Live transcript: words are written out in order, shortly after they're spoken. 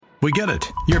We get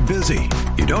it. You're busy.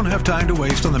 You don't have time to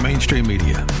waste on the mainstream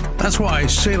media. That's why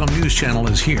Salem News Channel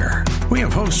is here. We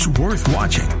have hosts worth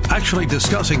watching, actually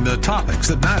discussing the topics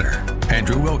that matter.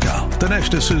 Andrew Wilkow,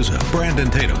 Dinesh D'Souza, Brandon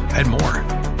Tatum, and more.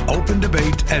 Open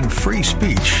debate and free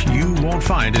speech you won't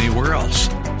find anywhere else.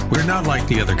 We're not like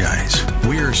the other guys.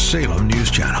 We're Salem News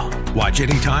Channel. Watch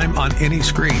anytime on any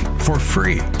screen for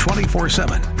free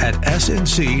 24/7 at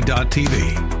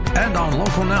snc.tv and on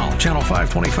Local Now, Channel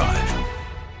 525.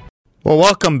 Well,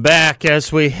 welcome back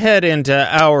as we head into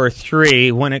Hour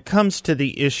 3. When it comes to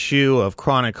the issue of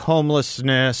chronic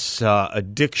homelessness,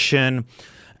 addiction,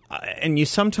 and you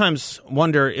sometimes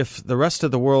wonder if the rest of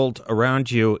the world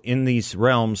around you in these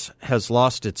realms has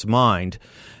lost its mind,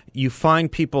 you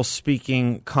find people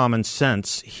speaking common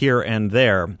sense here and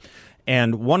there.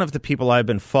 And one of the people I've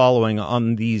been following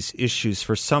on these issues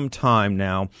for some time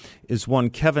now is one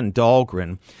Kevin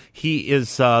Dahlgren. He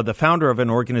is the founder of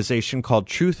an organization called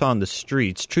Truth on the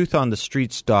Streets,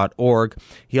 truthonthestreets.org.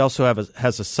 He also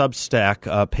has a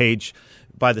Substack page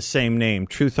by the same name,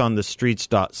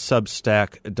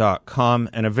 truthonthestreets.substack.com,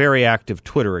 and a very active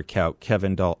Twitter account,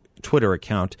 Twitter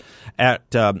account at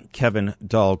Kevin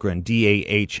Dahlgren,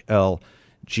 Dahlgren.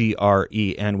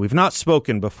 We've not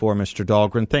spoken before, Mr.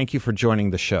 Dahlgren. Thank you for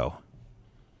joining the show.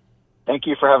 Thank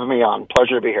you for having me on.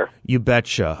 Pleasure to be here. You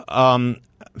betcha.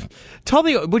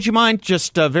 Would you mind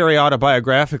just very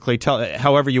autobiographically,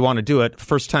 however you want to do it,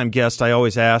 first-time guest, I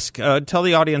always ask, tell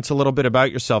the audience a little bit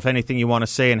about yourself, anything you want to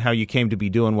say, and how you came to be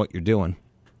doing what you're doing.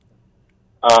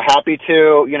 Happy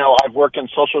to. I've worked in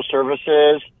social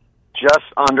services just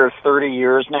under 30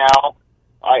 years now.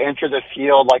 I entered the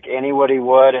field like anybody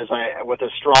would, with a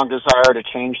strong desire to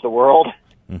change the world.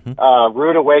 Mm-hmm.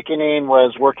 Rude awakening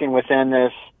was working within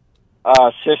this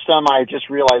system. I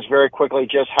just realized very quickly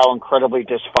just how incredibly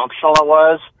dysfunctional it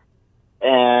was,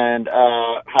 and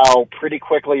how pretty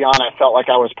quickly on I felt like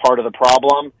I was part of the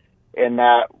problem, and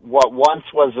that what once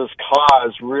was this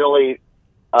cause really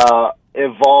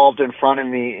evolved in front of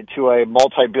me to a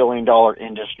multi-billion-dollar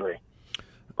industry.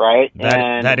 Right,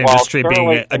 that industry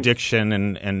being addiction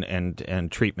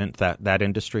and treatment. That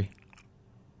industry.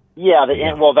 Yeah,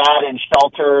 that and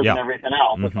shelters and everything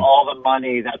else. Mm-hmm. With all the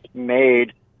money that's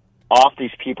made off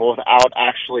these people without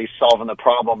actually solving the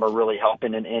problem or really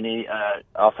helping in any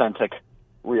authentic,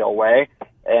 real way.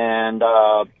 And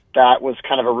that was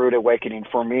kind of a rude awakening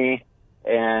for me.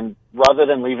 And rather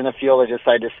than leaving the field, I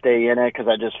decided to stay in it because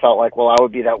I just felt like, I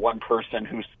would be that one person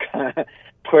who's kind of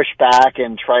push back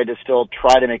and try to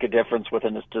make a difference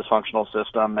within this dysfunctional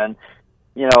system. And,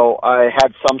 I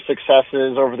had some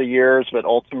successes over the years, but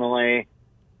ultimately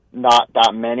not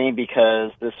that many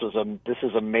because this is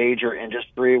a major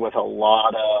industry with a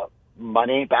lot of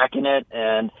money backing it.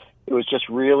 And it was just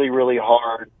really, really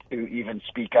hard to even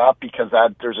speak up because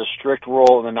there's a strict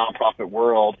rule in the nonprofit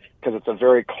world because it's a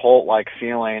very cult-like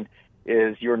feeling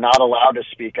is you're not allowed to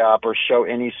speak up or show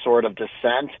any sort of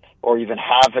dissent or even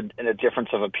have a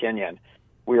difference of opinion.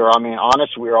 We were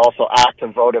also asked to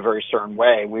vote a very certain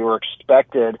way. We were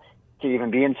expected to even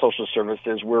be in social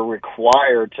services. We're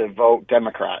required to vote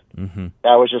Democrat. Mm-hmm.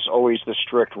 That was just always the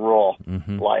strict rule.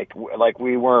 Mm-hmm. Like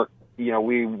we weren't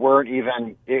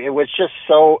even, it was just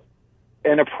so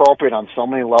inappropriate on so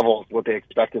many levels what they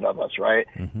expected of us, right?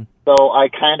 Mm-hmm. So I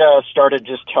kind of started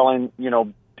just telling, a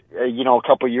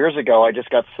couple of years ago, I just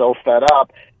got so fed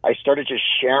up. I started just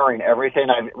sharing everything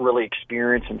I've really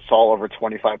experienced and saw over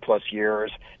 25 plus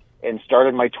years and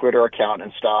started my Twitter account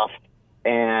and stuff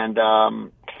and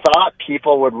thought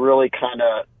people would really kind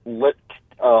of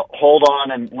hold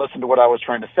on and listen to what I was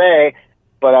trying to say.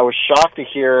 But I was shocked to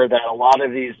hear that a lot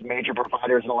of these major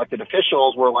providers and elected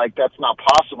officials were like, that's not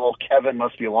possible. Kevin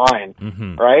must be lying,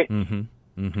 mm-hmm. right? Mm-hmm.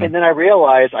 Mm-hmm. And then I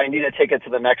realized I need to take it to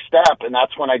the next step, and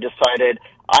that's when I decided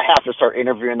I have to start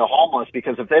interviewing the homeless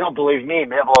because if they don't believe me,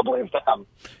 maybe I'll believe them.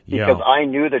 Because I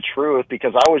knew the truth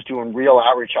because I was doing real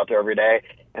outreach out there every day.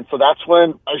 And so that's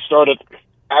when I started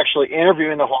actually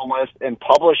interviewing the homeless and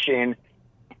publishing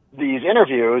these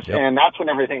interviews, and that's when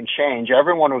everything changed.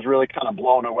 Everyone was really kind of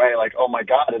blown away, like, oh my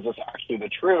God, is this actually the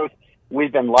truth?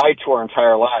 We've been lied to our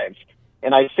entire lives.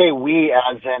 And I say we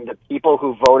as in the people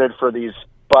who voted for these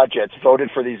budgets,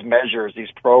 voted for these measures,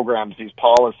 these programs, these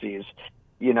policies,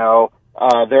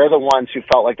 they're the ones who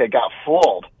felt like they got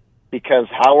fooled because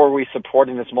how are we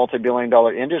supporting this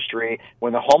multi-billion-dollar industry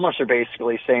when the homeless are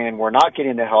basically saying we're not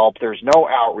getting the help, there's no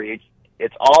outreach,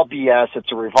 it's all BS, it's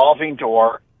a revolving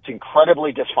door, it's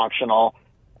incredibly dysfunctional,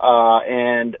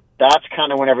 and that's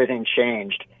kind of when everything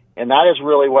changed. And that is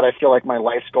really what I feel like my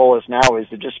life's goal is now, is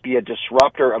to just be a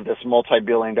disruptor of this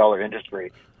multi-billion-dollar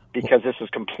industry, because this is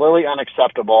completely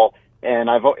unacceptable.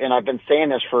 I've been saying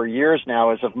this for years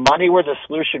now, is if money were the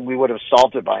solution, we would have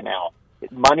solved it by now.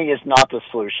 Money is not the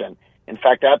solution. In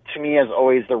fact, that to me is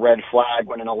always the red flag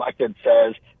when an elected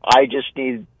says, I just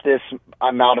need this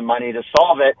amount of money to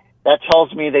solve it. That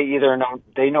tells me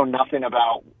they know nothing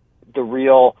about the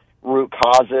real root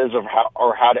causes of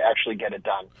how to actually get it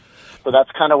done. So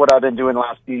that's kind of what I've been doing the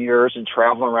last few years, and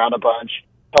traveling around a bunch,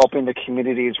 helping the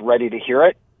communities ready to hear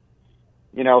it.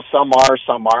 Some are,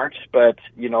 some aren't, but,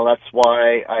 that's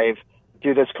why I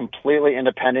do this completely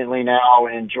independently now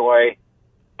and enjoy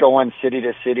going city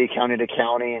to city, county to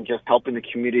county, and just helping the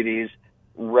communities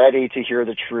ready to hear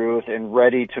the truth and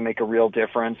ready to make a real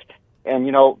difference.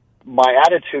 And, my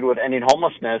attitude with ending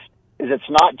homelessness is it's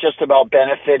not just about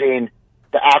benefiting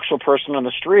the actual person on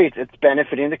the streets, it's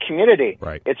benefiting the community.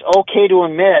 Right. It's okay to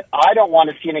admit, I don't want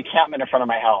to see an encampment in front of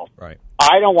my house. Right.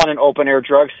 I don't want an open-air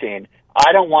drug scene.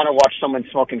 I don't want to watch someone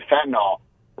smoking fentanyl,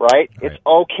 right? It's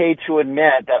okay to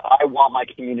admit that I want my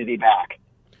community back,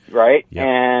 right? Yep.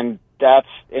 And that's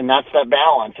that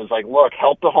balance. It's like, look,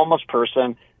 help the homeless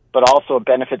person, but also it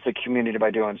benefits the community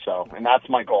by doing so. And that's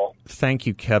my goal. Thank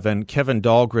you, Kevin. Kevin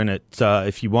Dahlgren,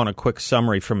 if you want a quick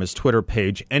summary from his Twitter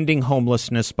page, Ending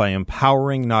Homelessness by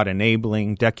Empowering, Not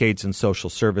Enabling, Decades in Social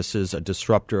Services, a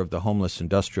Disruptor of the Homeless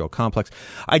Industrial Complex.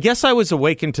 I guess I was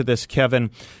awakened to this,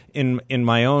 Kevin, in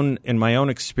my own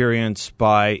experience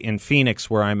in Phoenix,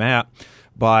 where I'm at,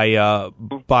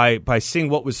 by seeing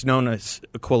what was known as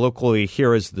colloquially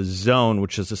here as the Zone,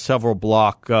 which is a several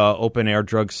block open air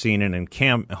drug scene and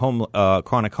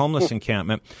chronic homeless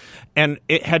encampment, and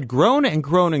it had grown and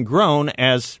grown and grown,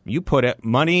 as you put it.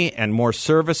 Money and more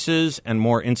services and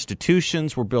more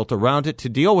institutions were built around it to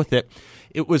deal with it.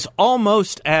 It was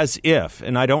almost as if,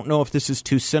 and I don't know if this is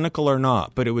too cynical or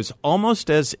not, but it was almost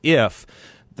as if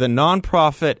the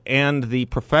nonprofit and the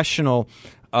professional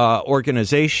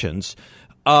organizations,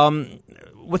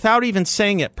 without even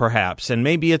saying it perhaps, and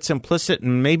maybe it's implicit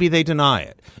and maybe they deny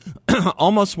it,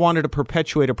 almost wanted to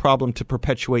perpetuate a problem to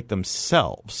perpetuate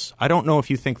themselves. I don't know if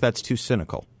you think that's too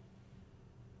cynical.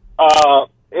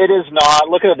 It is not.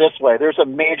 Look at it this way. There's a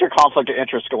major conflict of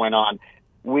interest going on.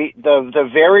 The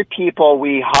very people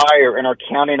we hire and are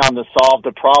counting on to solve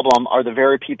the problem are the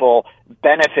very people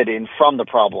benefiting from the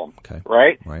problem,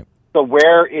 right? Right. So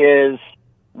where is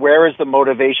the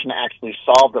motivation to actually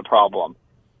solve the problem?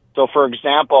 So, for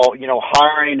example,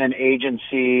 hiring an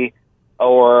agency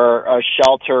or a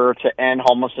shelter to end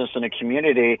homelessness in a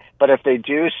community, but if they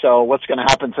do so, what's going to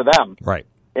happen to them? Right.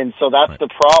 And so that's the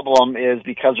problem, is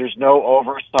because there's no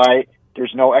oversight,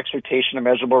 there's no expectation of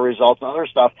measurable results and other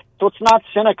stuff. So it's not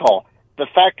cynical. The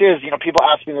fact is, people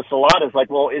ask me this a lot, is like,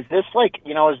 well, is this like,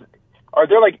 are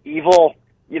there like evil,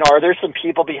 are there some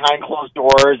people behind closed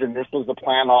doors and this was the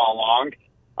plan all along?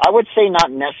 I would say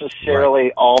not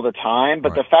necessarily all the time,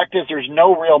 but the fact is there's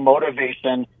no real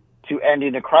motivation to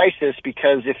ending the crisis,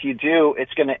 because if you do,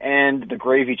 it's going to end the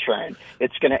gravy train.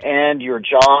 It's going to end your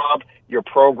job, your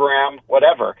program,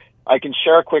 whatever. I can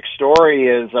share a quick story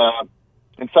and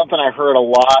something I heard a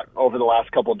lot over the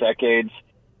last couple of decades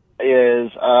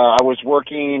is I was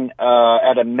working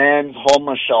at a men's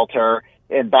homeless shelter.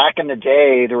 And back in the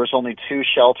day, there was only 2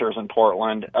 shelters in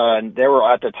Portland, and they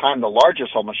were at the time the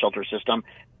largest homeless shelter system.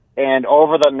 And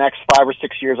over the next 5 or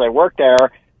 6 years I worked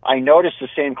there, I noticed the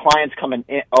same clients coming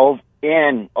in over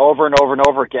and over and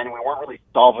over again. We weren't really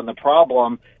solving the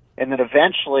problem. And then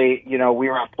eventually, we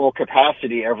were at full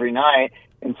capacity every night.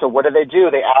 And so what did they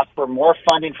do? They asked for more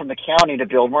funding from the county to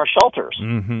build more shelters.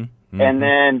 Mm-hmm. Mm-hmm. And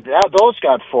then those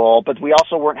got full, but we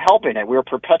also weren't helping it. We were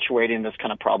perpetuating this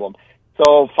kind of problem.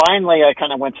 So finally, I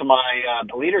kind of went to my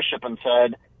the leadership and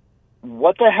said,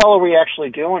 what the hell are we actually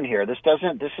doing here? This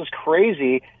is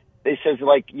crazy. They says,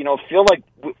 feel like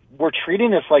we're treating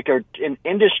this like an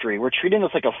industry. We're treating this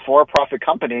like a for-profit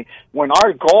company when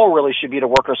our goal really should be to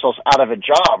work ourselves out of a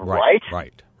job, right?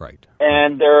 Right.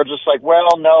 And they're just like,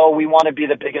 well, no, we want to be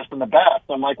the biggest and the best.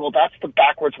 I'm like, well, that's the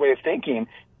backwards way of thinking.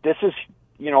 This is,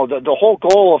 the whole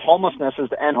goal of homelessness is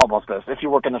to end homelessness if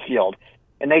you work in the field.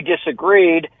 And they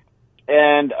disagreed.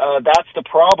 And that's the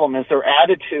problem, is their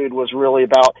attitude was really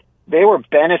about, they were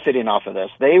benefiting off of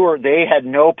this. They had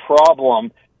no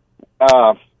problem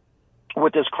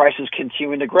with this crisis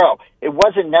continuing to grow. It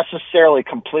wasn't necessarily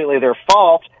completely their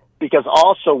fault, because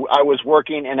also I was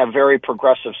working in a very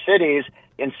progressive cities.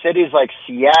 In cities like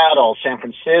Seattle, San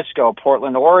Francisco,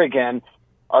 Portland, Oregon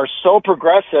are so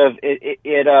progressive, it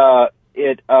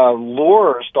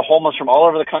lures the homeless from all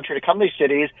over the country to come to these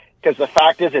cities, because the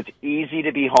fact is it's easy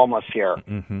to be homeless here.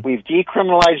 Mm-hmm. We've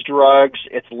decriminalized drugs.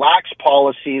 It's lax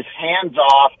policies, hands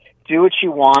off, do what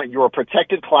you want. You're a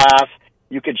protected class.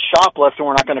 you could shoplift and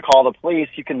we're not going to call the police.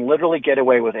 You can literally get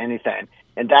away with anything.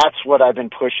 And that's what I've been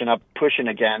pushing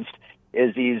against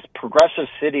is these progressive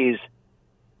cities.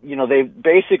 You know, they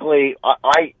basically,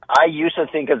 I used to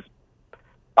think of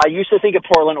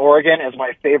Portland, Oregon as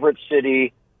my favorite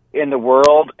city in the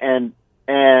world, and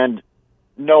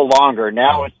no longer.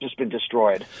 Now it's just been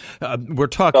destroyed. We're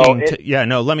talking.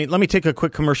 Let me take a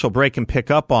quick commercial break and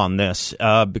pick up on this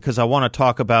because I want to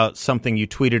talk about something you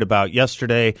tweeted about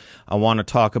yesterday. I want to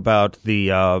talk about the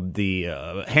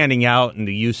handing out and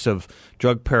the use of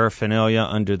drug paraphernalia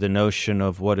under the notion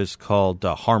of what is called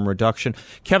harm reduction.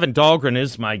 Kevin Dahlgren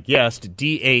is my guest.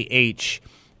 DAHLGREN.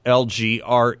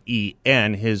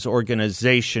 His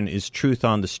organization is Truth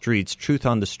on the Streets,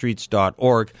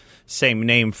 truthonthestreets.org. Same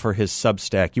name for his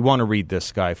Substack. You want to read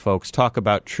this guy, folks. Talk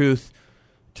about truth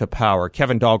to power.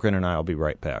 Kevin Dahlgren and I will be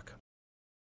right back.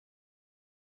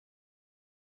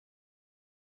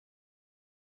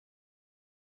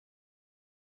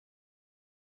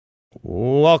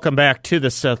 Welcome back to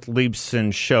the Seth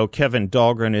Leibson Show. Kevin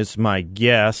Dahlgren is my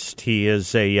guest. He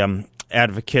is a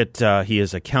advocate. He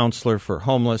is a counselor for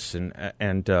homeless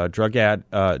and drug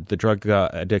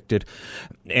addicted,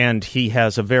 and he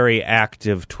has a very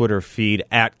active Twitter feed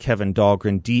at Kevin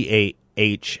Dahlgren,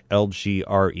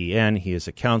 DAHLGREN. He is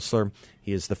a counselor.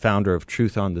 He is the founder of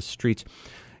Truth on the Streets.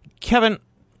 Kevin,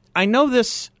 I know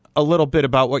this a little bit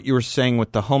about what you were saying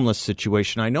with the homeless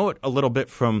situation. I know it a little bit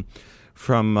from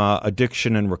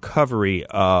addiction and recovery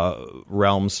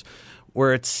realms,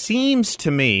 where it seems to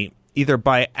me, either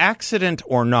by accident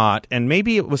or not, and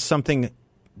maybe it was something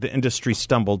the industry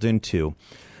stumbled into,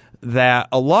 that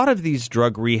a lot of these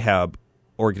drug rehab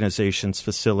organizations,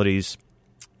 facilities,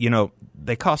 you know,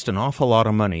 they cost an awful lot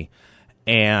of money.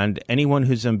 And anyone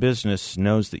who's in business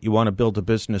knows that you want to build a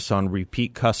business on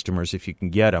repeat customers if you can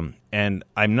get them. And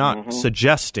I'm not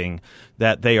suggesting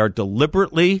that they are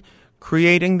deliberately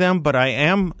creating them, but I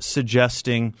am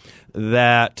suggesting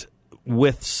that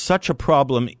with such a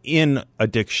problem in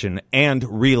addiction and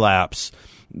relapse,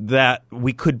 that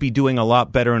we could be doing a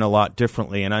lot better and a lot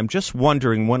differently. And I'm just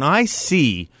wondering, when I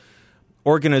see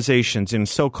organizations in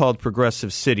so-called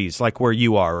progressive cities like where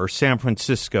you are, or San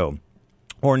Francisco,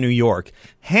 or New York,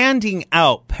 handing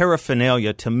out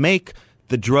paraphernalia to make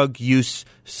the drug use,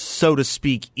 so to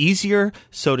speak, easier,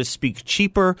 so to speak,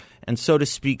 cheaper, and so to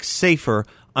speak, safer,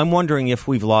 I'm wondering if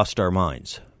we've lost our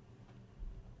minds.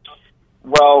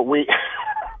 Well, we've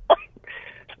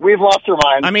lost our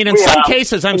minds. I mean, in some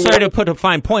cases, I'm sorry to put a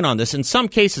fine point on this. In some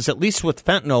cases, at least with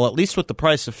fentanyl, at least with the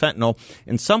price of fentanyl,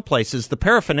 in some places, the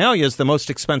paraphernalia is the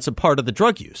most expensive part of the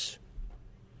drug use.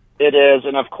 It is,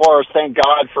 and of course, thank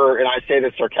God for, and I say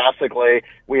this sarcastically,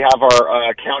 we have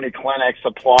our county clinic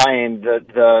supplying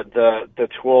the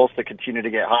tools to continue to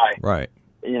get high. Right.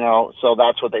 You know, so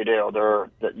that's what they do.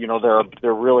 They're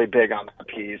really big on that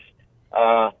piece.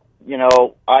 You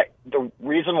know, the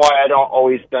reason why I don't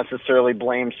always necessarily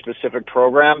blame specific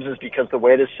programs is because the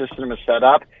way the system is set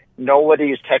up,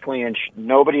 nobody is technically in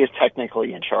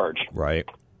charge. Right.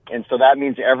 And so that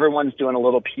means everyone's doing a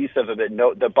little piece of it.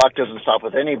 The buck doesn't stop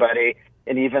with anybody.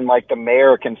 And even like the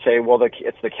mayor can say, well,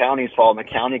 it's the county's fault. And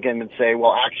the county can say,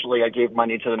 well, actually, I gave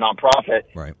money to the nonprofit.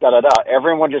 Right.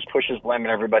 Everyone just pushes blame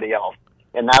on everybody else.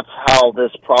 And that's how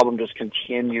this problem just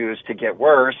continues to get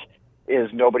worse,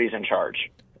 is nobody's in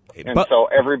charge. And so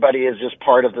everybody is just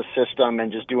part of the system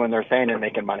and just doing their thing and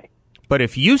making money. But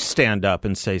if you stand up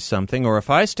and say something, or if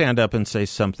I stand up and say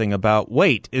something about,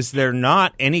 wait, is there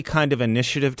not any kind of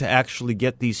initiative to actually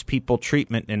get these people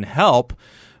treatment and help,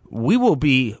 we will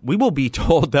be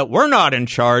told that we're not in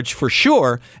charge for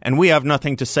sure, and we have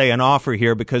nothing to say and offer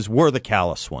here because we're the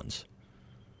callous ones.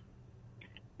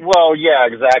 Well, yeah,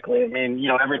 exactly. I mean, you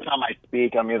know, every time I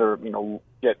speak, I'm either, you know,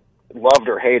 get loved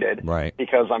or hated, right,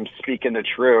 because I'm speaking the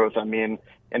truth. I mean,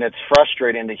 and it's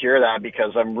frustrating to hear that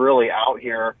because I'm really out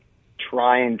here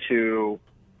trying to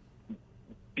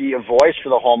be a voice for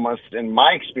the homeless. In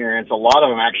my experience, a lot of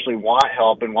them actually want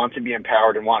help and want to be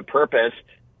empowered and want purpose,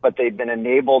 but they've been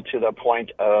enabled to the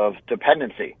point of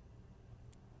dependency.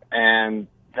 And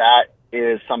that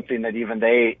is something that even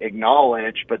they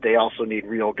acknowledge, but they also need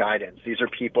real guidance. These are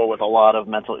people with a lot of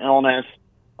mental illness,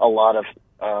 a lot of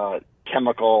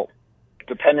chemical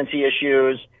dependency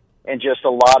issues, and just a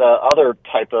lot of other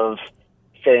type of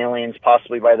failings,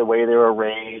 possibly by the way they were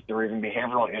raised or even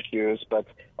behavioral issues. But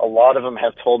a lot of them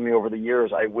have told me over the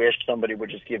years, I wish somebody would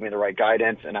just give me the right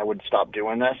guidance and I would stop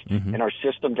doing this. Mm-hmm. And our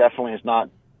system definitely is not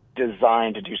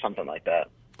designed to do something like that.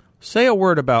 Say a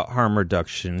word about harm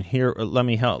reduction. Here, let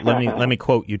me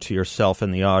quote you to yourself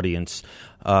and the audience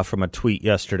from a tweet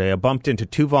yesterday. I bumped into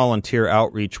 2 volunteer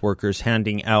outreach workers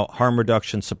handing out harm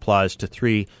reduction supplies to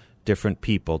 3 different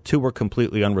people. 2 were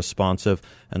completely unresponsive,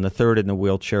 and the third in the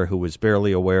wheelchair who was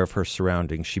barely aware of her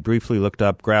surroundings. She briefly looked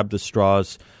up, grabbed the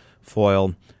straws,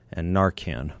 foil, and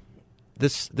Narcan.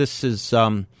 This is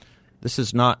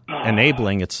not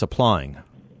enabling, it's supplying.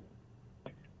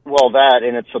 Well, that,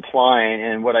 and it's supplying,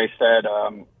 and what I said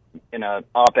in an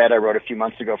op-ed I wrote a few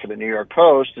months ago for the New York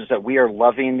Post is that we are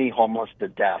loving the homeless to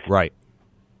death. Right.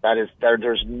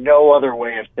 There's no other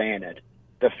way of saying it.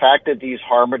 The fact that these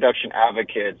harm reduction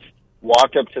advocates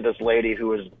walked up to this lady who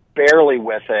was barely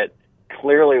with it,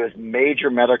 clearly with major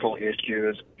medical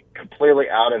issues, completely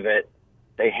out of it.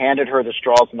 They handed her the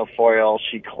straws and the foil.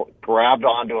 She grabbed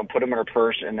onto them, put them in her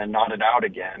purse, and then nodded out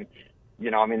again.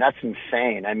 You know, I mean, that's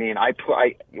insane. I mean,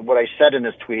 what I said in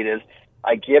this tweet is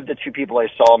I give the 2 people I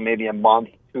saw maybe a month,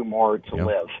 2 more to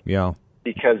live. Yeah.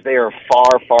 Because they are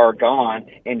far, far gone,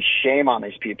 and shame on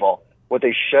these people. What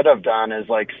they should have done is,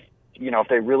 like, you know, if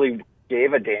they really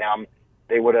gave a damn,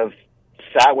 they would have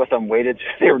sat with them, waited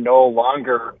till they were no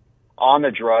longer on the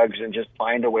drugs, and just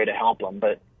find a way to help them.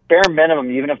 But bare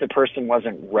minimum, even if the person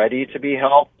wasn't ready to be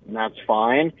helped, and that's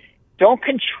fine, don't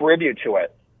contribute to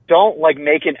it. Don't, like,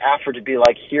 make an effort to be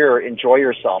like, here, enjoy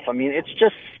yourself. I mean, it's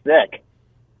just sick.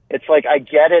 It's like, I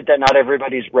get it that not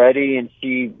everybody's ready, and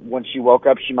when she woke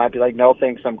up, she might be like, no,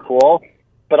 thanks, I'm cool.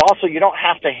 But also, you don't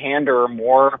have to hand her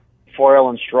more foil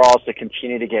and straws to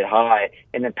continue to get high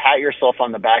and then pat yourself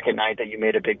on the back at night that you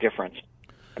made a big difference.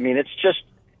 I mean, it's just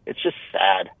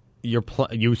sad.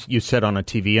 You said on a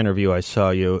TV interview I saw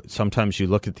you, sometimes you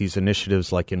look at these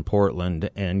initiatives like in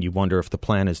Portland and you wonder if the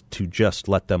plan is to just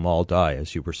let them all die,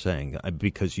 as you were saying,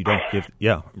 because you don't give,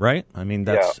 right? I mean,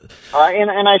 that's... Yeah.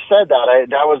 And I said that.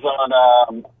 I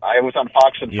was on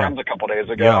Fox and Friends a couple days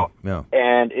ago,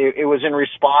 and it was in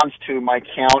response to my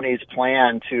county's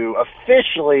plan to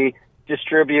officially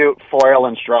distribute foil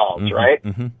and straws, right?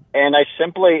 Mm-hmm. And I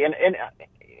simply... and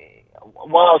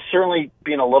while I was certainly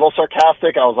being a little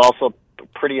sarcastic, I was also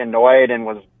pretty annoyed and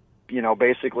was,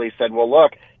 basically said, well,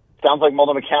 look, sounds like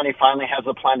Multnomah County finally has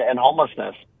a plan to end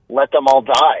homelessness. Let them all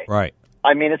die. Right.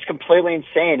 I mean, it's completely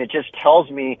insane. It just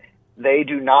tells me they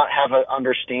do not have an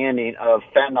understanding of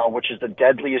fentanyl, which is the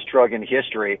deadliest drug in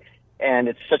history. And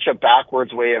it's such a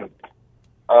backwards way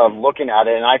of looking at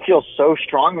it. And I feel so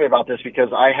strongly about this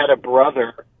because I had a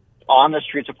brother on the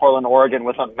streets of Portland, Oregon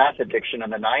with a meth addiction in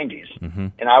the 90s. Mm-hmm.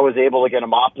 And I was able to get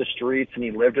him off the streets, and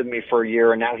he lived with me for a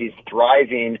year, and now he's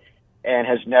thriving and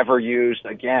has never used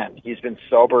again. He's been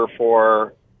sober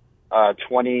for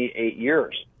 28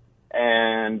 years.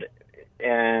 And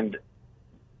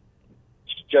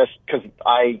just because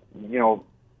I,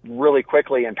 really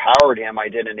quickly empowered him, I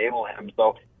did enable him.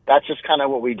 So that's just kind of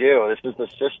what we do. This is the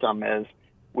system, is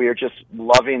we are just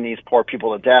loving these poor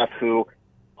people to death who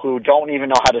don't even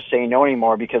know how to say no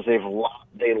anymore because they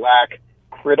lack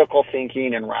critical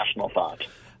thinking and rational thought.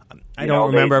 I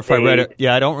don't remember if I read it.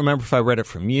 Yeah, I don't remember if I read it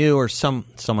from you or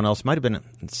someone else. Might have been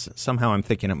somehow. I'm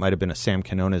thinking it might have been a Sam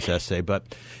Canona's essay,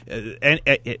 but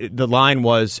the line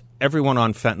was, "Everyone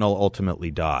on fentanyl ultimately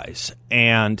dies."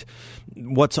 And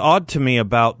what's odd to me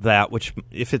about that, which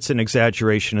if it's an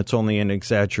exaggeration, it's only an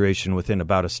exaggeration within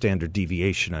about a standard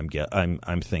deviation.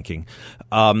 I'm thinking.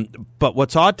 But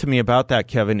what's odd to me about that,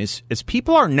 Kevin, is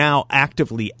people are now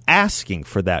actively asking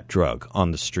for that drug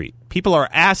on the street. People are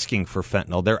asking for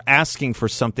fentanyl. They're asking for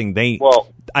something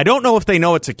I don't know if they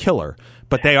know it's a killer,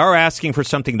 but they are asking for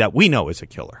something that we know is a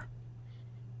killer.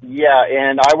 Yeah,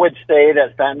 and I would say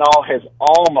that fentanyl has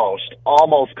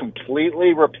almost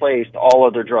completely replaced all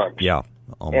other drugs. Yeah,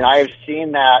 almost. And I've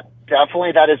seen that.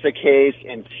 Definitely that is the case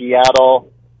in Seattle,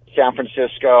 San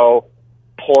Francisco,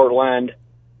 Portland,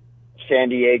 San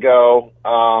Diego,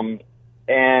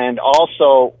 and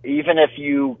also even if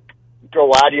you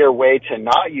go out of your way to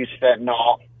not use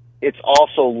fentanyl, it's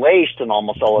also laced in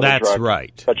almost all of the drugs. That's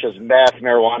right. Such as meth,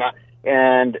 marijuana.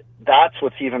 And that's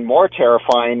what's even more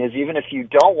terrifying is even if you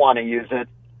don't want to use it,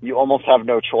 you almost have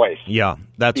no choice. Yeah,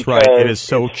 that's right. It is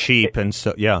so cheap and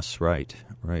so, yes, right.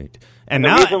 And the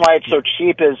reason why it's so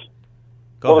cheap is,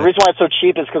 the reason why it's so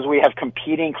cheap is because we have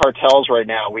competing cartels right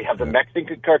now. We have the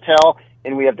Mexican cartel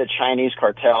and we have the Chinese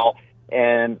cartel.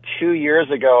 And 2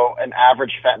 years ago, an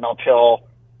average fentanyl pill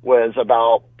was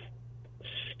about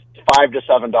 $5 to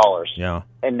 $7. Yeah.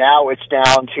 And now it's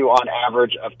down to on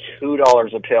average of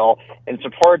 $2 a pill. And it's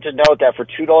important to note that for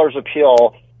 $2 a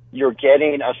pill, you're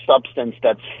getting a substance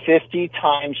that's 50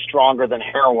 times stronger than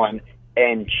heroin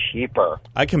and cheaper.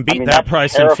 I can beat that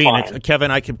price terrifying. In Phoenix. Kevin,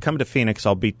 I can come to Phoenix.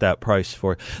 I'll beat that price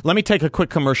for you. Let me take a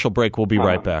quick commercial break. We'll be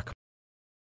right back.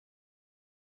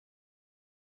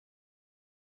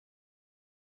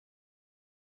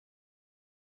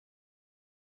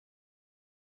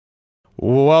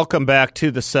 Welcome back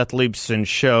to the Seth Leibsohn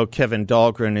Show. Kevin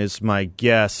Dahlgren is my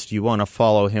guest. You want to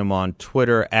follow him on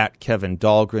Twitter at Kevin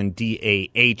Dahlgren,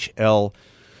 Dahlgren.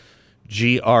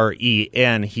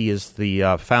 He is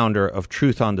the founder of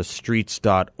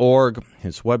truthonthestreets.org,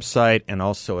 his website, and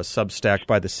also a Substack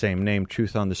by the same name,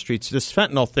 Truth on the Streets. This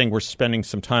fentanyl thing we're spending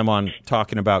some time on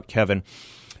talking about, Kevin.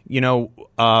 You know,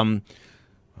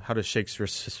 how does Shakespeare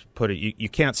put it? You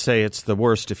can't say it's the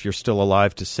worst if you're still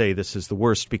alive to say this is the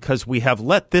worst, because we have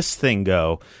let this thing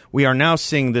go. We are now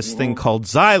seeing this thing called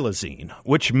xylazine,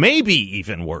 which may be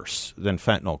even worse than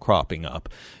fentanyl cropping up.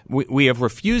 We have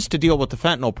refused to deal with the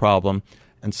fentanyl problem,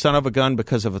 and son of a gun,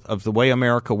 because of the way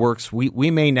America works,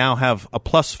 we may now have a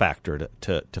plus factor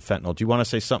to fentanyl. Do you want to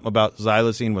say something about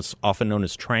xylazine, what's often known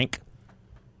as tranq?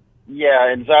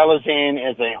 Yeah, and xylazine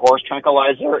is a horse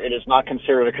tranquilizer. It is not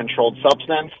considered a controlled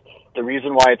substance. The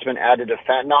reason why it's been added to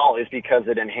fentanyl is because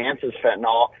it enhances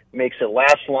fentanyl, makes it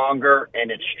last longer,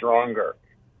 and it's stronger.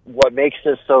 What makes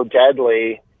this so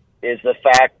deadly is the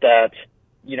fact that,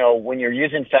 you know, when you're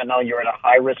using fentanyl, you're at a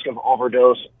high risk of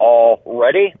overdose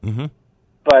already. Mm-hmm.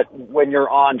 But when you're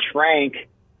on tranq,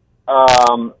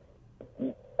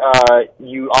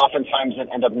 you oftentimes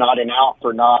end up nodding out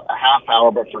for not a half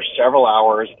hour, but for several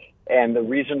hours. And the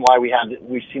reason why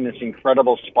we've seen this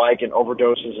incredible spike in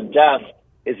overdoses and deaths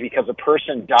is because a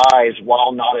person dies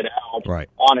while nodded out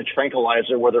on a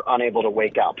tranquilizer where they're unable to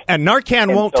wake up. And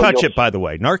Narcan won't touch it, by the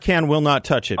way. Narcan will not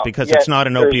touch it because it's not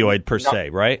an opioid per se,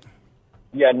 right?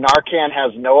 Yeah, Narcan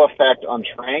has no effect on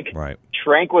tranq. Right.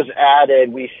 Tranq was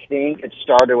added, we think it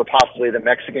started with possibly the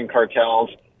Mexican cartels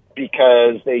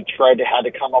because they had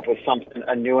to come up with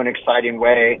a new and exciting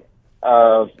way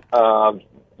of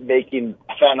making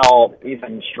fentanyl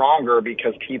even stronger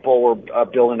because people were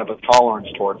building up a tolerance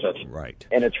towards it. Right.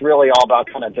 And it's really all about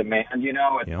kind of demand, you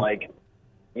know? It's like,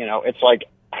 you know, it's like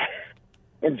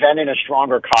inventing a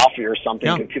stronger coffee or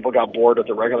something because people got bored with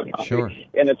the regular coffee. Sure.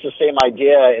 And it's the same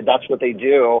idea. That's what they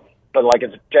do, but like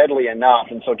it's deadly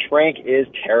enough. And so tranq is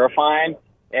terrifying.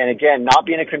 And again, not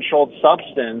being a controlled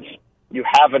substance, you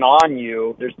have it on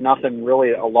you. There's nothing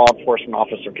really a law enforcement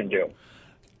officer can do.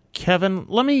 Kevin,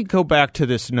 let me go back to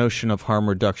this notion of harm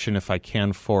reduction, if I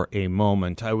can, for a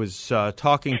moment. I was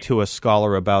talking to a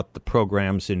scholar about the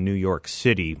programs in New York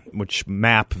City, which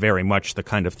map very much the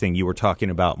kind of thing you were talking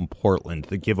about in Portland,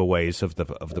 the giveaways of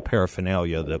the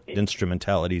paraphernalia, the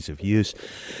instrumentalities of use.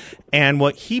 And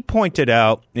what he pointed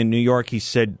out in New York, he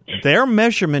said their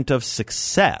measurement of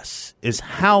success is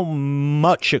how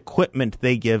much equipment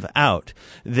they give out.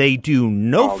 They do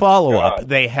no follow-up. God.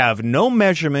 They have no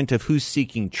measurement of who's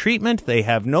seeking treatment. They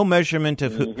have no measurement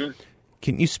of who. Mm-hmm.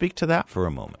 Can you speak to that for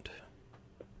a moment?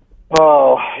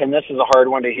 Oh, and this is a hard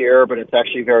one to hear, but it's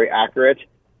actually very accurate.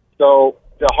 So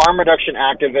the harm reduction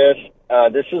activists,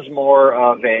 this is more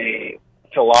of a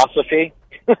philosophy.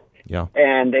 Yeah.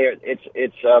 And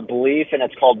it's a belief, and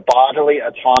it's called bodily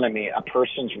autonomy, a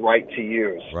person's right to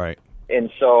use. Right. And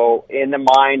so in the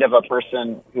mind of a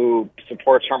person who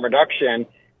supports harm reduction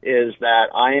is that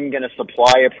I am going to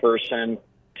supply a person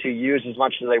to use as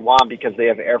much as they want because they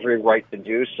have every right to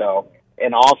do so.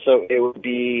 And also it would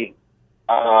be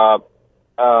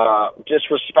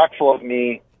disrespectful of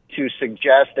me to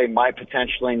suggest they might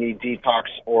potentially need detox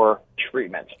or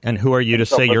treatment. And who are you to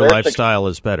say your lifestyle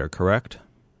is better, correct?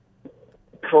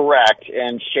 Correct,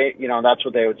 and you know that's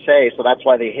what they would say. So that's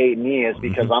why they hate me, is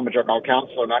because I'm a drug alcohol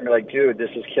counselor, and I'm like, dude,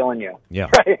 this is killing you. Yeah,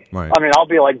 right. I mean, I'll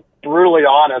be like brutally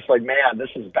honest, like, man,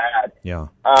 this is bad. Yeah,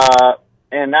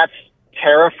 and that's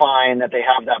terrifying that they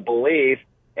have that belief.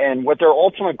 And what their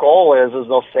ultimate goal is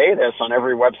they'll say this on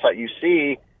every website you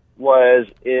see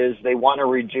is they want to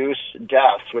reduce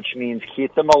deaths, which means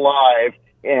keep them alive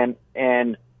and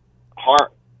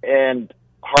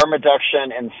harm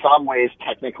reduction in some ways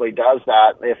technically does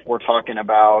that if we're talking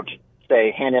about,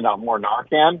 say, handing out more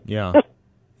Narcan. Yeah.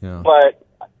 Yeah. But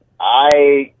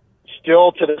I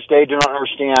still to this day do not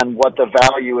understand what the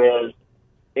value is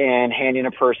in handing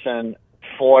a person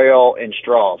foil and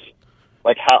straws.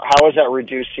 Like, how is that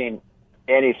reducing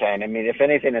anything? I mean, if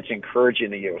anything, it's encouraging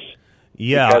the use.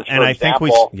 Yeah, because, and I think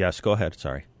yes, go ahead,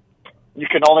 sorry. You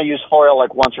can only use foil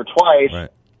like once or twice. Right.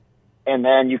 And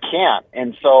then you can't.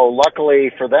 And so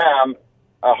luckily for them,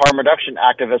 harm reduction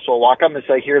activists will walk up and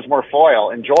say, here's more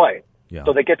foil, enjoy. Yeah.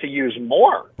 So they get to use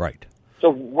more. Right. So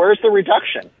where's the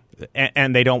reduction?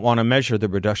 And they don't want to measure the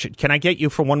reduction. Can I get you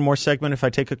for one more segment if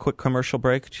I take a quick commercial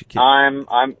break? I'm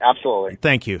absolutely.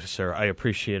 Thank you, sir. I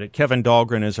appreciate it. Kevin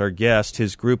Dahlgren is our guest.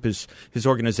 His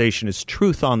organization is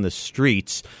Truth on the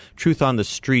Streets,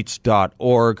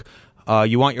 truthonthestreets.org.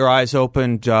 You want your eyes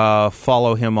opened,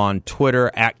 follow him on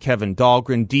Twitter at Kevin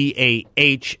Dahlgren,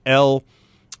 Dahlgren.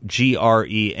 or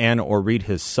read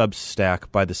his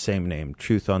Substack by the same name,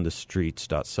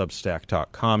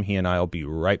 truthonthestreets.substack.com. He and I will be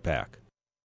right back.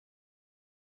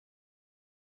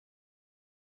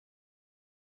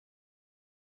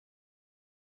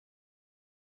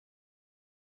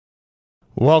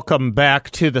 Welcome back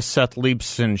to the Seth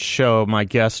Leibsohn Show. My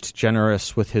guest,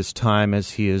 generous with his time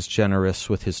as he is generous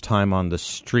with his time on the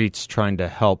streets trying to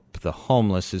help the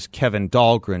homeless, is Kevin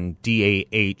Dahlgren,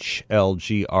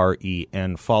 Dahlgren.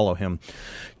 Follow him.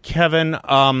 Kevin,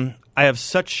 I have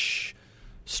such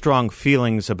strong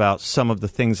feelings about some of the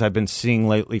things I've been seeing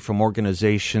lately from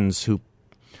organizations who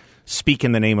speak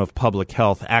in the name of public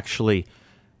health, actually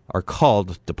are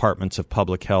called departments of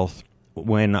public health,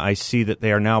 when I see that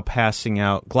they are now passing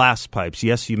out glass pipes.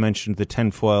 Yes, you mentioned the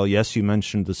tinfoil. Yes, you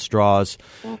mentioned the straws.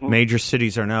 Mm-hmm. Major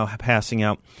cities are now passing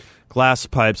out glass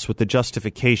pipes with the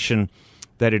justification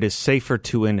that it is safer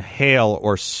to inhale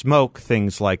or smoke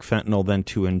things like fentanyl than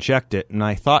to inject it. And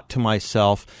I thought to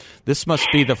myself, this must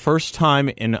be the first time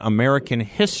in American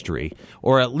history,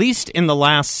 or at least in the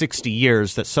last 60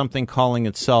 years, that something calling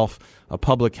itself a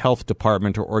public health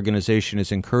department or organization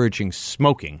is encouraging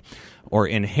smoking or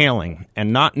inhaling,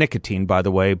 and not nicotine, by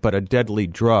the way, but a deadly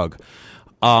drug.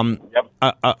 Yep.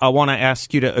 I want to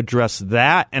ask you to address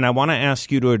that, and I want to ask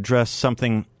you to address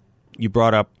something you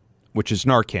brought up, which is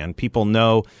Narcan. People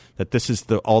know that this is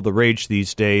all the rage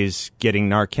these days, getting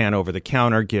Narcan over the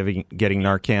counter, getting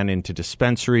Narcan into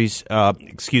dispensaries,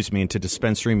 into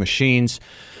dispensary machines.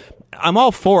 I'm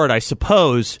all for it, I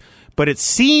suppose, but it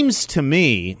seems to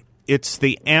me it's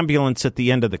the ambulance at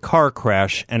the end of the car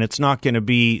crash, and it's not going to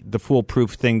be the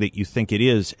foolproof thing that you think it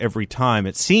is every time.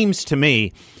 It seems to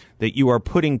me that you are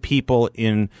putting people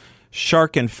in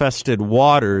shark-infested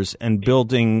waters and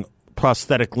building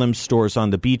prosthetic limb stores on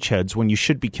the beachheads when you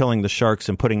should be killing the sharks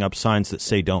and putting up signs that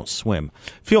say don't swim.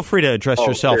 Feel free to address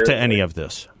yourself to any of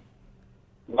this.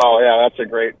 Oh, yeah, that's a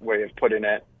great way of putting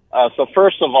it. So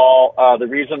first of all, the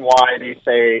reason why they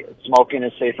say smoking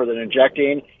is safer than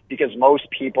injecting, because most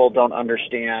people don't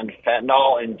understand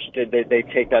fentanyl, and they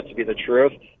take that to be the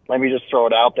truth. Let me just throw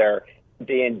it out there.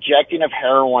 The injecting of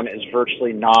heroin is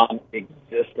virtually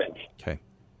non-existent. Okay.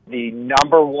 The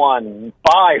number one,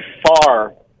 by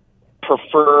far,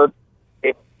 preferred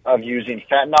way of using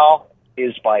fentanyl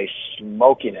is by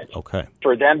smoking it. Okay.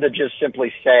 For them to just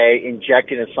simply say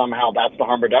injecting it somehow, that's the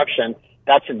harm reduction,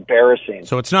 that's embarrassing.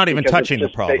 So it's not even touching the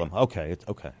problem. Okay.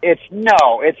 It's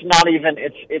not even.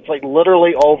 It's like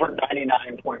literally over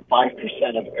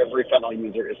 99.5% of every fentanyl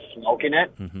user is smoking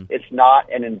it. Mm-hmm. It's not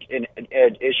an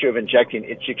issue of injecting.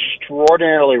 It's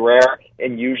extraordinarily rare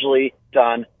and usually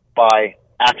done by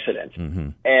accident. Mm-hmm.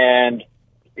 And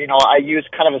I use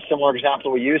kind of a similar example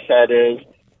to what you said. Is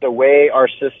the way our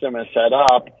system is set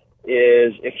up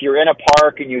is if you're in a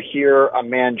park and you hear a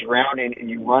man drowning and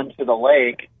you run to the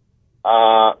lake.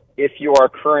 If your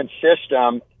current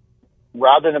system,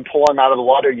 rather than pull him out of the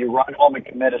water, you run home and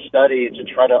commit a study to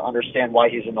try to understand why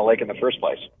he's in the lake in the first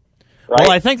place. Right?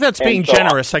 Well, I think that's being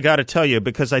generous, I got to tell you,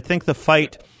 because I think the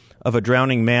fight of a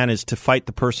drowning man is to fight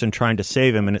the person trying to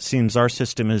save him, and it seems our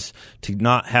system is to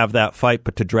not have that fight,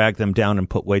 but to drag them down and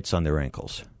put weights on their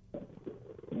ankles.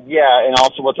 Yeah, and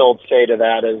also what they'll say to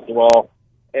that is, well,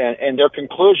 and their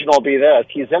conclusion will be this: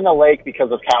 he's in the lake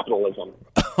because of capitalism.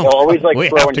 They'll always we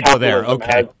throw have in to go there.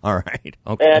 Okay, all right.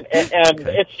 Okay, and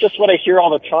it's just what I hear all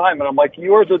the time, and I'm like, I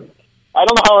don't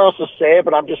know how else to say it,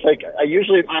 but I'm just like,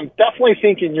 I'm definitely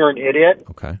thinking you're an idiot.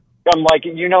 Okay. I'm like,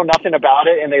 you know nothing about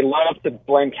it, and they love to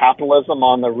blame capitalism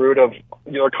on the root of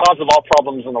the cause of all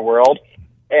problems in the world,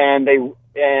 and 9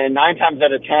 times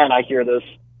out of 10 I hear this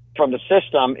from the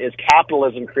system is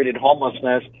capitalism created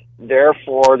homelessness.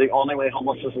 Therefore, the only way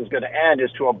homelessness is going to end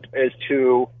is to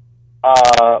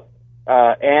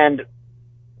end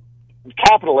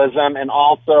capitalism, and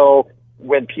also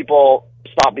when people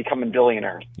stop becoming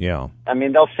billionaires. Yeah. I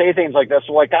mean, they'll say things like this,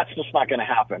 like that's just not going to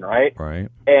happen, right? Right.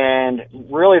 And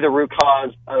really the root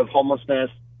cause of homelessness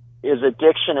is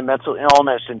addiction and mental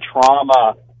illness and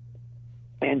trauma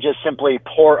and just simply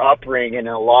poor upbringing and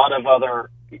a lot of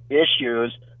other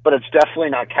issues, but it's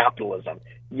definitely not capitalism.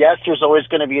 Yes, there's always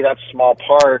going to be that small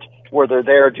part where they're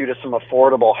there due to some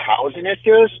affordable housing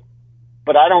issues,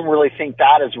 but I don't really think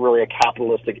that is really a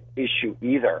capitalistic issue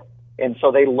either. And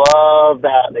so they love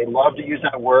that. They love to use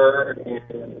that word.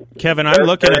 Kevin, I'm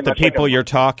looking at the people you're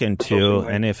talking to,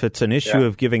 and if it's an issue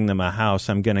of giving them a house,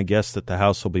 I'm going to guess that the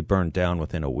house will be burned down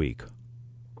within a week.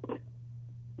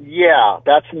 Yeah,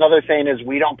 that's another thing is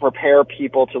we don't prepare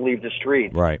people to leave the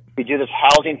streets. Right. We do this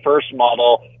housing first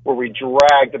model where we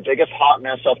drag the biggest hot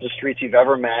mess off the streets you've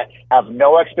ever met, have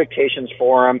no expectations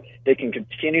for them. They can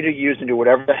continue to use and do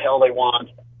whatever the hell they want.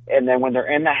 And then when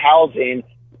they're in the housing,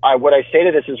 what I say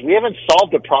to this is we haven't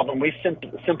solved the problem. We've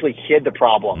simply hid the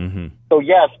problem. Mm-hmm. So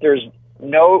yes,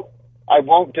 I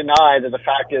won't deny that the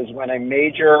fact is when a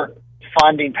major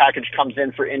funding package comes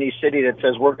in for any city that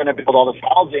says we're going to build all this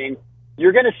housing,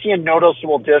 you're going to see a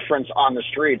noticeable difference on the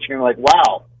streets. You're going to be like,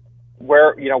 wow,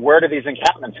 where do these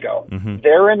encampments go? Mm-hmm.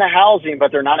 They're in the housing,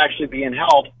 but they're not actually being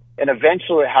helped. And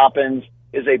eventually what happens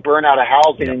is they burn out of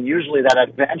housing, and usually that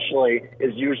eventually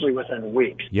is within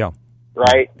weeks. Yeah.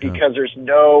 Right? Because there's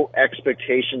no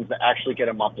expectations to actually get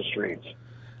them off the streets.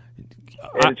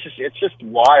 And it's just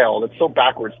wild. It's so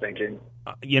backwards thinking.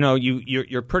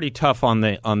 You're pretty tough on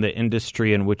the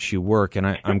industry in which you work,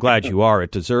 and I'm glad you are.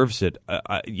 It deserves it.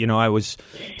 I was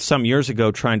some years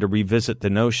ago trying to revisit the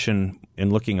notion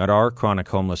in looking at our chronic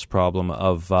homeless problem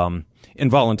of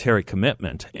involuntary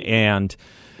commitment, and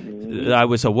I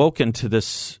was awoken to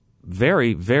this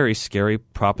very, very scary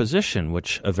proposition,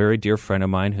 which a very dear friend of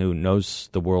mine who knows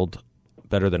the world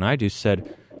better than I do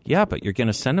said, yeah, but you're going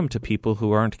to send them to people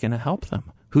who aren't going to help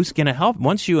them. Who's going to help?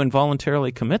 Once you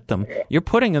involuntarily commit them, you're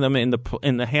putting them in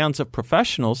the hands of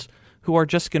professionals who are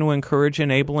just going to encourage,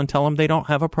 enable, and tell them they don't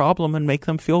have a problem and make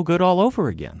them feel good all over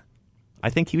again. I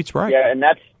think he's right. Yeah, and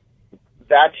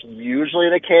that's usually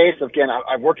the case. Again,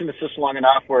 I've worked in the system long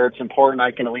enough where it's important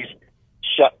I can at least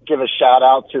give a shout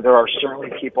out to there are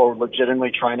certainly people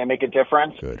legitimately trying to make a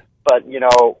difference. Good. But,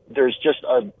 there's just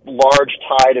a large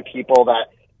tide of people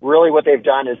that really what they've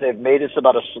done is they've made this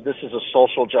this is a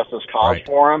social justice cause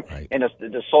for them. Right. And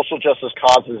the social justice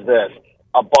cause is this: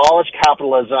 abolish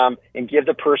capitalism and give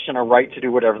the person a right to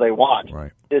do whatever they want.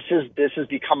 Right. This has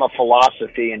become a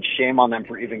philosophy, and shame on them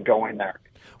for even going there.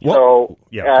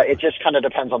 It just kind of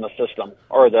depends on the system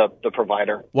or the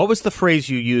provider. What was the phrase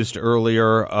you used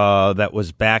earlier that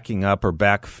was backing up or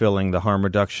backfilling the harm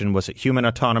reduction? Was it human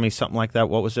autonomy, something like that?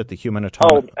 What was it, the human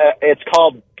autonomy? It's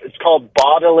called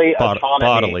bodily autonomy.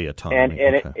 Bodily autonomy.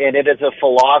 And it is a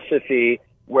philosophy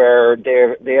where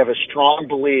they have a strong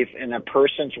belief in a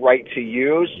person's right to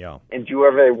use and do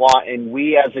whatever they want. And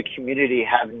we as a community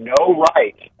have no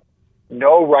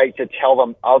right to tell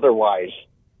them otherwise,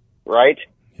 right?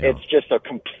 Yeah. It's just a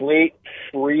complete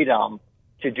freedom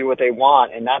to do what they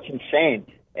want, and that's insane.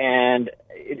 And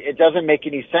it doesn't make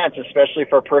any sense, especially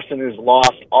for a person who's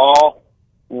lost all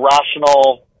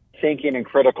rational thinking and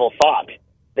critical thought.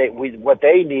 What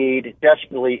they need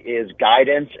desperately is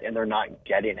guidance, and they're not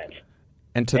getting it.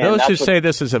 And to those who say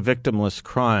this is a victimless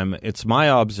crime, it's my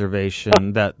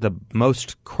observation that the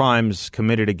most crimes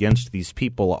committed against these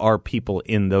people are people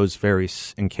in those very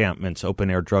encampments,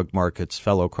 open-air drug markets,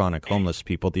 fellow chronic homeless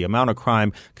people. The amount of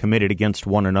crime committed against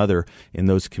one another in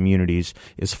those communities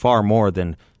is far more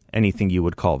than anything you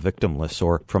would call victimless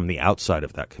or from the outside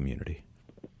of that community.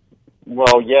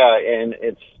 Well, yeah, and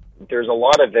there's a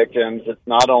lot of victims. It's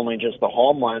not only just the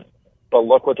homeless, but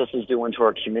look what this is doing to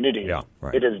our community. Yeah,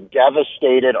 right. It has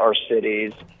devastated our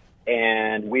cities,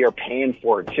 and we are paying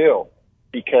for it too,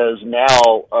 because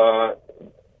now,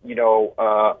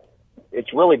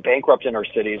 it's really bankrupt in our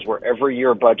cities where every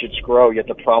year budgets grow, yet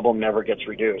the problem never gets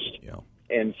reduced. Yeah.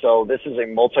 And so this is a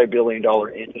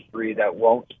multi-billion-dollar industry that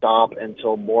won't stop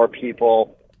until more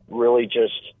people really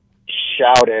just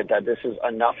shouted that this is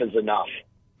enough is enough.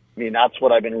 I mean, that's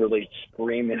what I've been really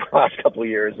screaming the last couple of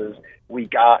years is we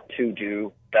got to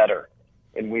do better,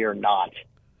 and we are not.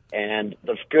 And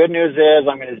the good news is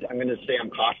I'm going to say I'm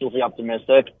cautiously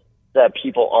optimistic that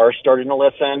people are starting to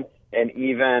listen, and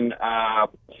even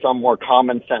some more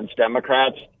common sense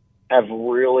Democrats have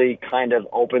really kind of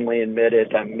openly admitted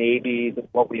that maybe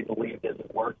what we believe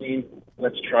isn't working.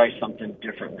 Let's try something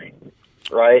differently.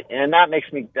 Right? And that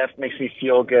makes me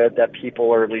feel good that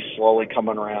people are at least slowly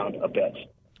coming around a bit.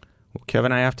 Well,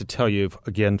 Kevin, I have to tell you,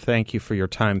 again, thank you for your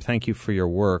time. Thank you for your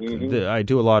work. Mm-hmm. I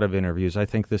do a lot of interviews. I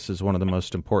think this is one of the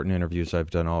most important interviews I've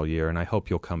done all year, and I hope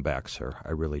you'll come back, sir.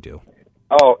 I really do.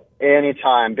 Oh,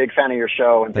 anytime. Big fan of your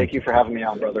show, and thank you for having me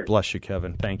on, brother. Bless you,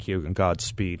 Kevin. Thank you, and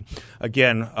Godspeed.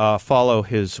 Again, follow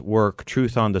his work,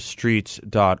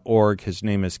 truthonthestreets.org. His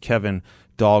name is Kevin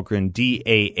Dahlgren,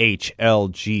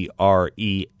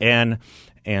 Dahlgren,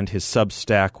 and his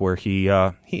Substack where he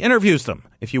interviews them.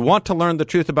 If you want to learn the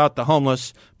truth about the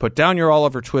homeless, put down your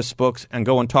Oliver Twist books and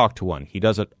go and talk to one. He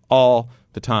does it all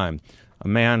the time. A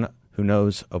man who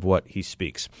knows of what he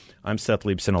speaks. I'm Seth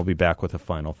Leibson. I'll be back with a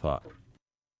final thought.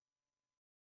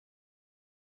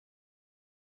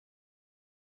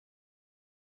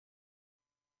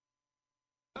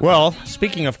 Well,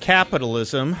 speaking of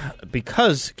capitalism,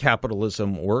 because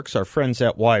capitalism works, our friends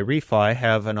at Y-Refi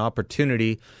have an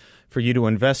opportunity for you to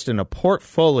invest in a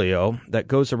portfolio that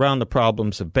goes around the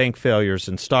problems of bank failures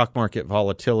and stock market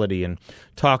volatility and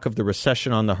talk of the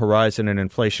recession on the horizon and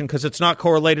inflation, because it's not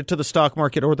correlated to the stock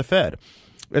market or the Fed.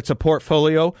 It's a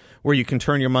portfolio where you can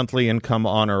turn your monthly income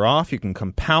on or off. You can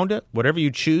compound it, whatever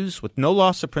you choose, with no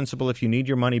loss of principal if you need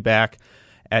your money back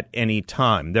at any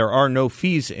time. There are no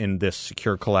fees in this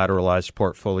secure collateralized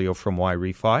portfolio from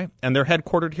YRefi, and they're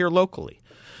headquartered here locally.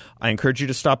 I encourage you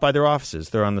to stop by their offices.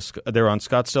 They're on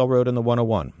Scottsdale Road in the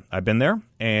 101. I've been there,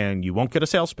 and you won't get a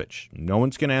sales pitch. No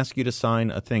one's going to ask you to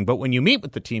sign a thing. But when you meet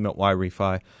with the team at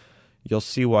YRefi, you'll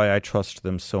see why I trust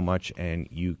them so much, and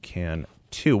you can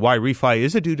too. YRefi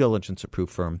is a due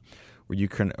diligence-approved firm where you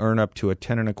can earn up to a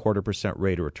 10.25%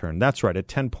 rate of return. That's right, a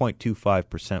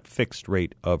 10.25% fixed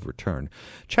rate of return.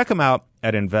 Check them out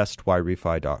at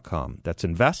investYRefi.com. That's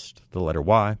invest, the letter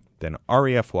Y, then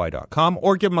REFY.com,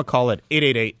 or give them a call at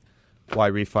 888-YRefi34,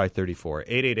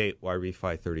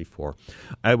 888-YRefi34.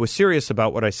 I was serious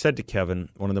about what I said to Kevin,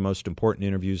 one of the most important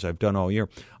interviews I've done all year.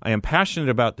 I am passionate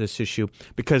about this issue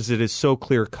because it is so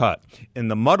clear-cut. In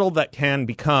the muddle that can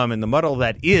become, in the muddle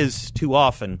that is too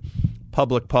often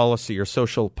public policy or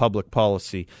social public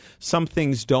policy, some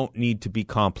things don't need to be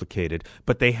complicated,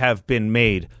 but they have been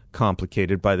made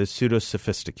complicated by the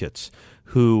pseudo-sophisticates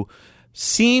who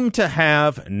seem to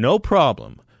have no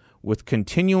problem with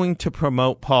continuing to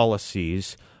promote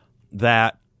policies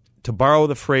that, to borrow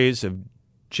the phrase of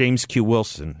James Q.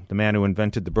 Wilson, the man who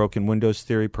invented the broken windows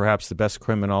theory, perhaps the best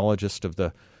criminologist of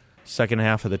the second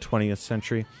half of the 20th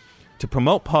century, to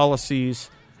promote policies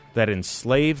that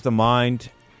enslave the mind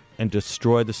and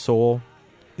destroy the soul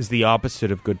is the opposite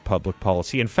of good public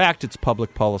policy. In fact, it's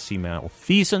public policy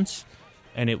malfeasance,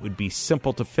 and it would be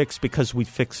simple to fix because we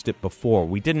fixed it before.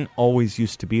 We didn't always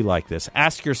used to be like this.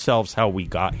 Ask yourselves how we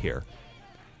got here.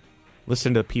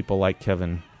 Listen to people like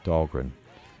Kevin Dahlgren,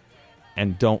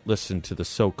 and don't listen to the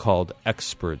so-called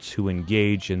experts who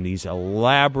engage in these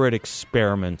elaborate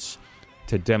experiments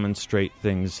to demonstrate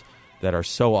things that are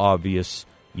so obvious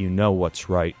you know what's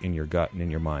right in your gut and in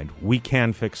your mind. We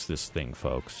can fix this thing,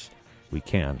 folks. We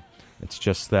can. It's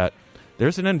just that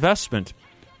there's an investment,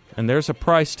 and there's a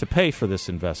price to pay for this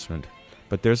investment,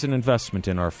 but there's an investment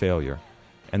in our failure,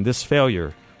 and this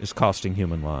failure is costing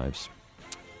human lives.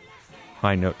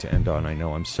 High note to end on, I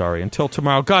know. I'm sorry. Until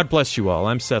tomorrow, God bless you all.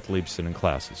 I'm Seth Liebson, and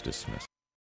class is dismissed.